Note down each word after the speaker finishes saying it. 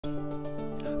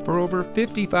For over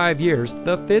 55 years,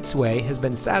 the Fitzway has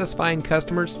been satisfying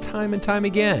customers time and time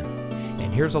again.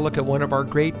 And here's a look at one of our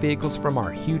great vehicles from our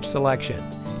huge selection.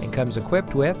 It comes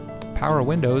equipped with power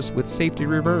windows with safety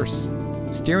reverse,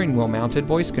 steering wheel mounted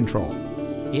voice control,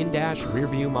 in-dash rear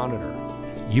view monitor,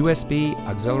 USB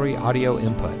auxiliary audio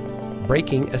input,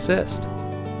 braking assist,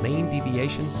 lane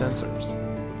deviation sensors,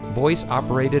 voice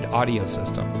operated audio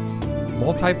system,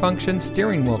 multifunction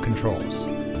steering wheel controls,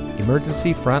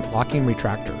 emergency front locking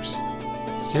retractors,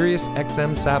 Sirius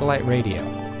XM satellite radio.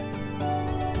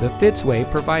 The Fitzway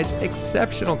provides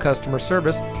exceptional customer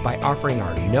service by offering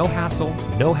our no-hassle,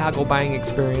 no-haggle buying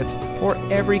experience for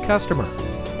every customer.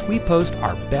 We post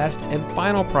our best and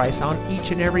final price on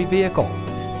each and every vehicle,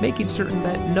 making certain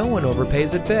that no one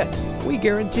overpays at Fitz. We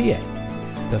guarantee it.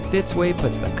 The Fitzway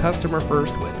puts the customer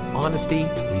first with honesty,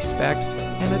 respect,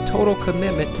 and a total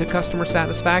commitment to customer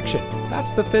satisfaction.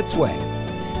 That's the Fitzway.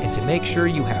 And to make sure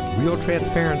you have real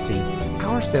transparency,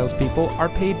 our salespeople are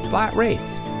paid flat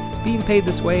rates. Being paid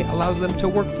this way allows them to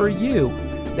work for you.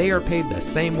 They are paid the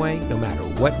same way no matter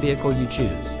what vehicle you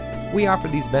choose. We offer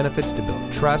these benefits to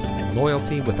build trust and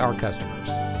loyalty with our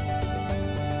customers.